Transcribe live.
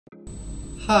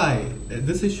Hi,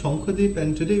 this is Shankadeep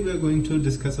and today we are going to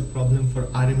discuss a problem for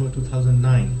RMO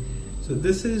 2009. So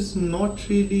this is not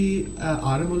really a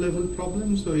RMO level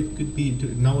problem, so it could be,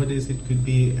 nowadays it could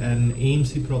be an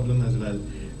AMC problem as well.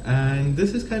 And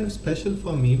this is kind of special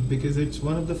for me because it's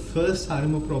one of the first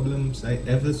RMO problems I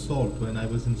ever solved when I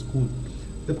was in school.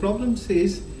 The problem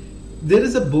says there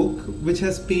is a book which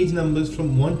has page numbers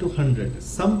from 1 to 100.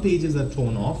 Some pages are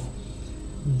torn off.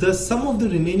 The sum of the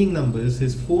remaining numbers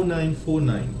is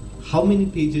 4949. How many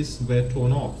pages were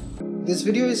torn off? This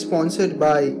video is sponsored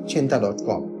by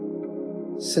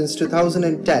Chinta.com. Since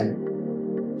 2010,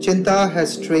 Chinta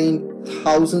has trained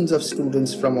thousands of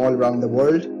students from all around the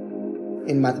world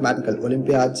in mathematical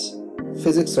Olympiads,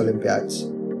 physics Olympiads,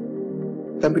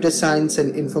 computer science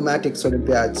and informatics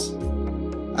Olympiads,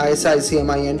 ISI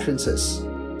CMI entrances,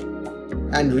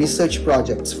 and research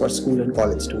projects for school and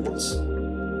college students.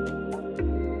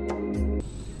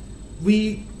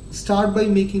 We start by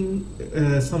making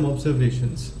some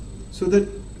observations. So the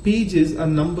pages are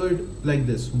numbered like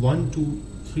this: 1, 2,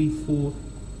 3, 4,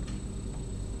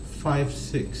 5,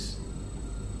 6,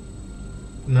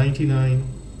 99,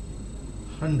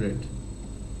 100.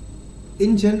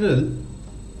 In general,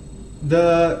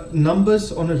 the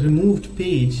numbers on a removed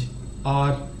page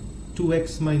are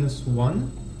 2x minus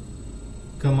 1,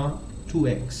 comma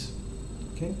 2x.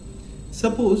 Okay.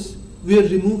 Suppose we are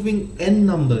removing n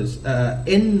numbers,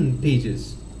 n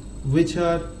pages, which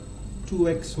are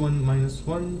 2x1 minus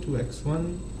 1,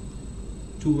 2x1,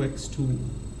 2x2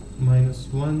 minus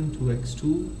 1,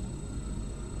 2x2,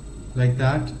 like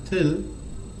that till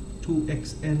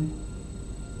 2xn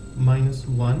minus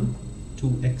 1,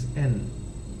 2xn.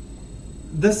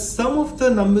 The sum of the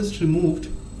numbers removed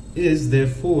is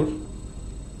therefore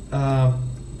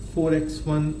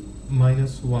 4x1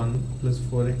 minus 1 plus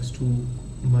 4x2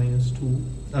 minus 2,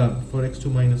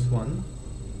 4x2 minus 1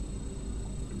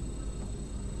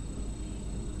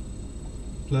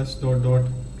 plus dot dot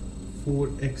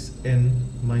 4xn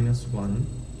minus 1,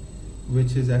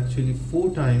 which is actually 4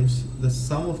 times the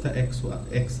sum of the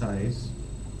xi's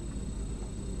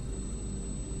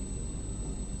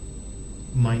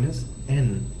minus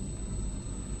n.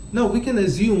 Now we can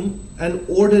assume an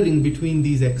ordering between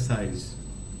these xi's.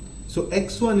 So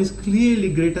x1 is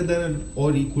clearly greater than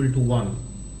or equal to 1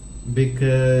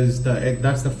 because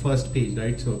that's the first page,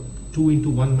 right? So 2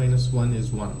 into 1 minus 1 is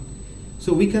 1.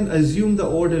 So we can assume the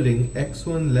ordering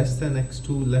x1 less than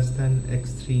x2 less than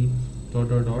x3 dot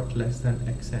dot dot less than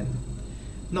xn.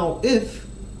 Now if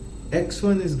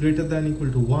x1 is greater than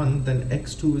equal to 1, then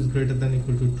x2 is greater than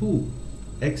equal to 2,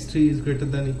 x3 is greater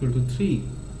than equal to 3.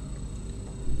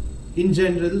 In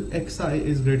general, xi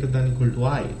is greater than equal to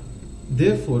I.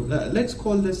 Therefore, let's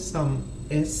call this sum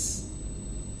S.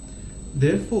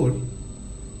 Therefore,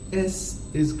 S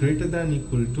is greater than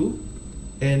equal to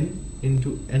n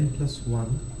into n plus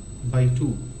 1 by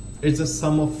 2. It's the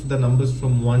sum of the numbers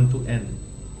from 1 to n.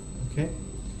 Okay.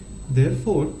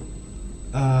 Therefore,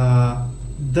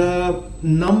 the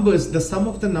sum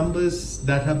of the numbers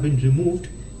that have been removed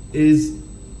is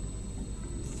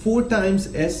 4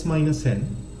 times S minus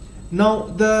n. Now,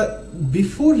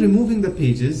 before removing the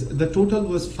pages, the total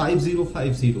was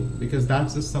 5050 because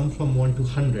that's the sum from 1 to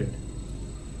 100.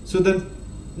 So the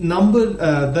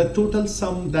total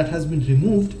sum that has been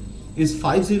removed is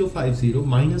 5050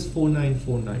 minus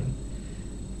 4949.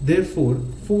 Therefore,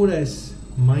 4s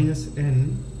minus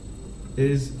n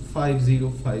is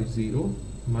 5050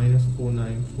 minus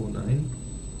 4949,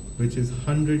 which is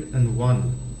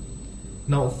 101.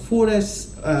 Now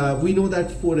 4s, we know that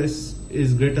 4s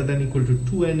is greater than equal to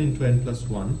 2n into n plus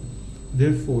 1.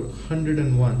 Therefore,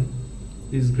 101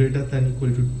 is greater than equal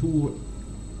to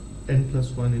 2n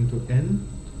plus 1 into n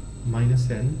minus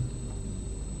n,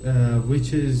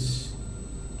 which is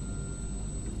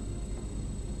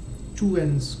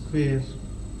 2n square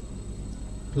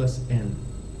plus n.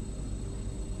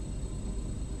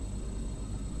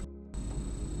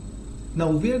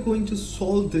 Now we are going to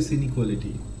solve this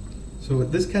inequality. So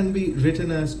this can be written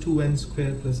as 2n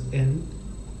square plus n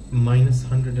minus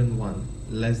 101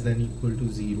 less than equal to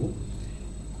 0.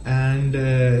 And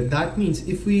that means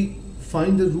if we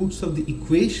find the roots of the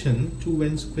equation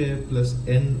 2n square plus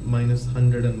n minus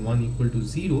 101 equal to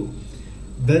 0,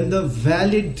 then the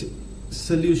valid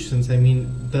solutions, I mean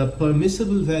the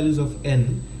permissible values of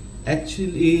n,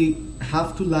 actually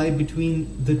have to lie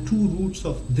between the two roots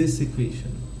of this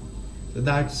equation. So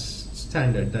that's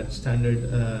standard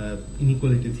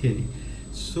inequality theory.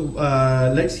 So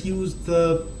let's use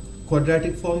the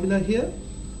quadratic formula here.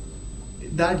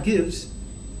 That gives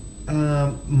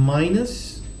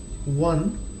minus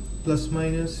 1 plus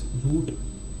minus root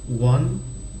 1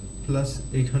 plus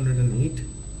 808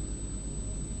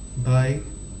 by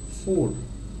 4.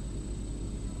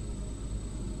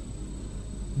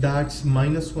 That's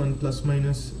minus 1 plus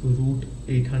minus root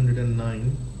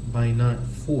 809 by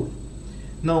 4.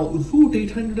 Now root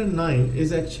 809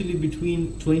 is actually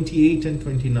between 28 and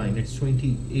 29. It's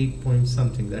 28 point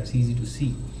something. That's easy to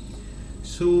see.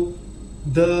 So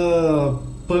the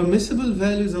permissible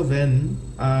values of n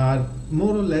are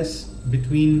more or less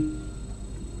between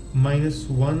minus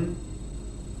 1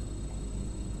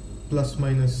 plus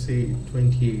minus say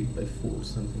 28 by 4,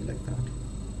 something like that.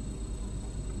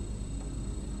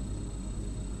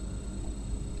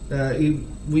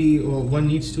 One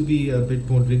needs to be a bit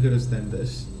more rigorous than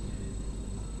this.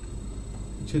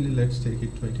 Actually, let's take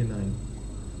it 29.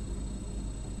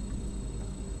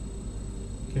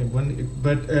 Okay,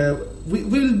 we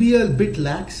will be a bit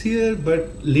lax here,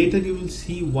 but later you will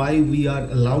see why we are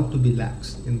allowed to be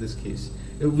lax in this case.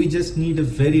 We just need a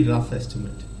very rough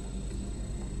estimate.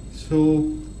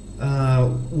 So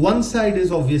one side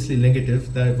is obviously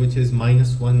negative, that which is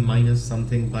minus 1 minus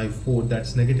something by 4.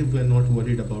 That's negative. We're not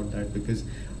worried about that because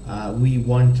we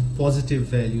want positive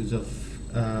values of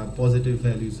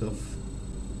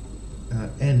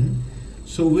n.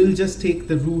 So we'll just take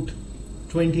the root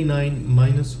 29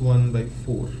 minus 1 by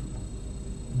 4.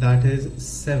 That is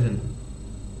 7.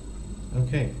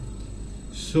 Okay.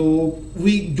 So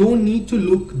we don't need to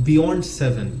look beyond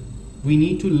 7. We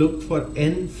need to look for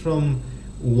n from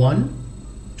 1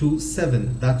 to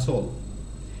 7. That's all.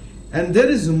 And there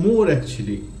is more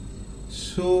actually.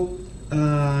 So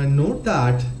note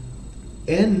that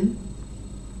n,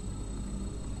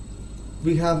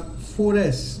 we have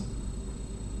 4s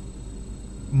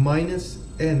minus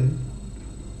n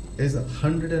is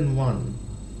 101.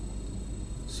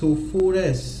 So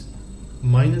 4s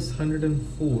minus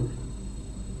 104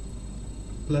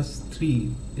 plus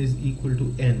 3 is equal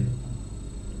to n.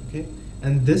 Okay,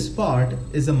 and this part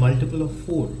is a multiple of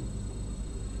 4.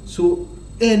 So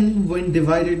n when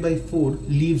divided by 4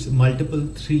 leaves multiple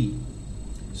 3.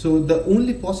 So the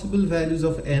only possible values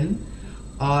of n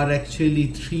are actually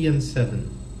 3 and 7.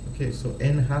 Okay, so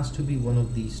n has to be one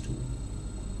of these two.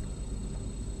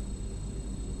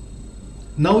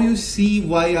 Now you see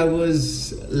why I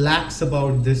was lax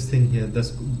about this thing here,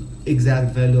 the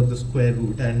exact value of the square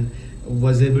root, and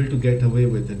was able to get away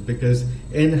with it because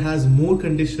n has more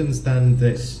conditions than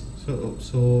this.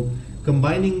 So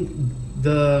combining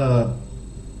the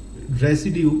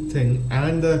residue thing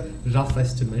and the rough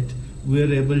estimate, we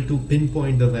are able to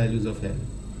pinpoint the values of n.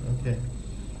 Okay.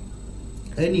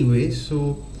 Anyway,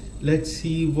 so let's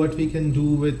see what we can do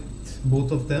with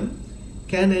both of them.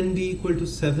 Can n be equal to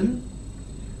 7?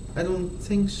 I don't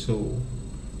think so,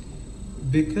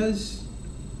 because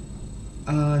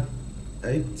I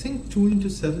think 2 into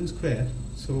 7 square,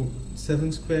 so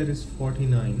 7 square is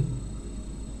 49,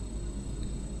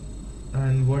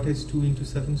 and what is 2 into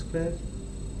 7 square?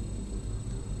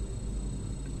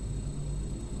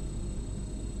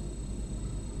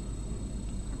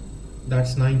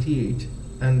 That's 98,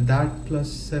 and that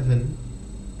plus 7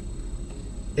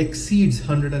 exceeds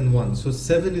 101, so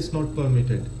 7 is not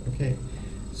permitted. Okay,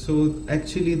 so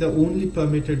actually the only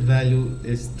permitted value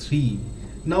is 3.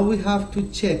 Now we have to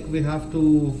check, we have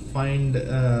to find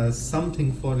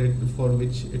something for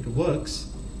which it works.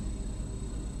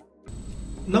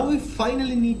 Now we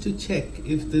finally need to check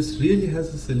if this really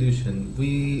has a solution.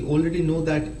 We already know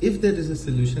that if there is a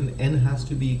solution, n has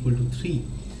to be equal to 3.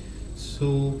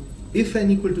 So if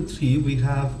n equal to 3, we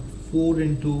have 4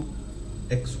 into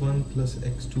x1 plus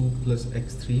x2 plus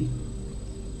x3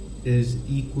 is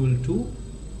equal to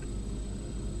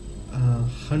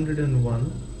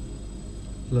 101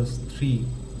 plus 3,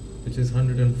 which is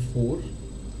 104,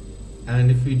 and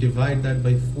if we divide that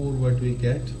by 4, what we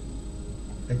get?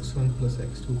 x1 plus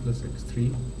x2 plus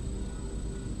x3,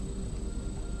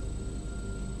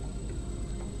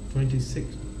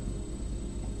 26.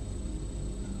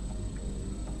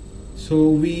 So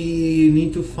we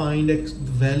need to find the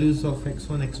values of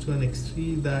x1, x2 and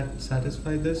x3 that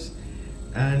satisfy this,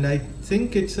 and I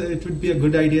think it would be a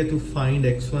good idea to find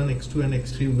x1, x2 and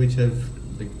x3 which have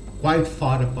quite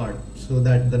far apart, so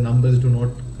that the numbers do not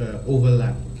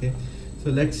overlap. Okay, so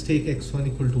let's take x1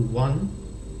 equal to 1,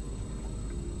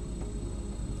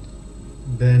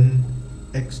 then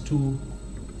x2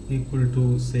 equal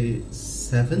to say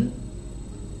 7,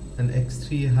 and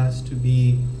x3 has to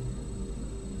be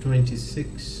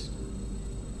 26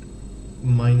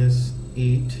 minus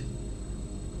 8,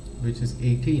 which is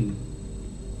 18.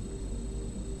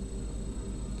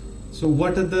 So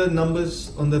what are the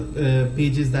numbers on the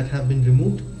pages that have been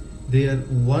removed? They are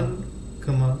 1,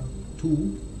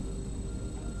 2,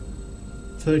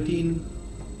 13,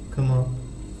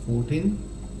 14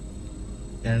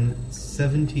 and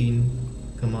 17,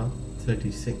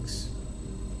 36.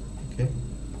 Okay,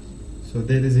 so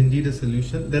there is indeed a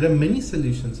solution. There are many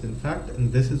solutions in fact,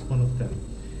 and this is one of them.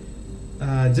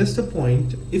 Just a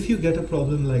point, if you get a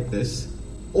problem like this,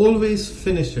 always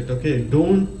finish it. Okay,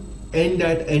 don't end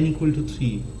at n equal to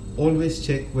 3. Always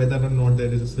check whether or not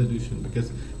there is a solution,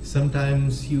 because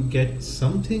sometimes you get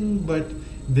something but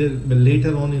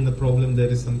later on in the problem there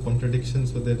is some contradiction,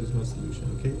 so there is no solution.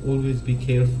 Okay, always be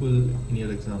careful in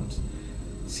your exams.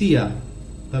 See ya.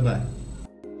 Bye bye.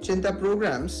 Chinta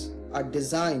programs are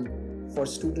designed for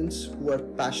students who are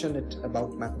passionate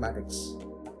about mathematics,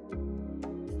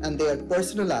 and they are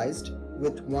personalized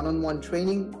with one-on-one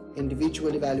training,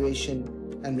 individual evaluation,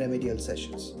 and remedial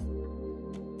sessions.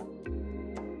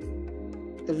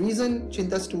 The reason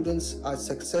Chinta students are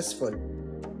successful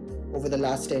over the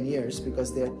last 10 years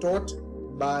because they are taught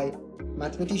by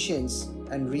mathematicians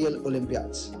and real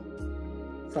Olympiads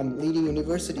from leading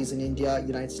universities in India,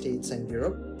 United States, and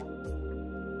Europe.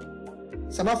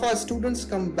 Some of our students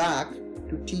come back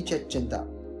to teach at Chinta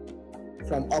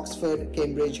from Oxford,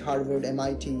 Cambridge, Harvard,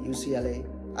 MIT, UCLA,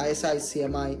 ISI,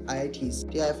 CMI, IITs,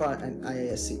 TIFR, and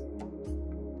IISc.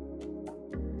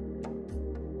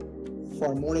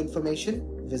 For more information,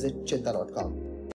 visit chinta.com.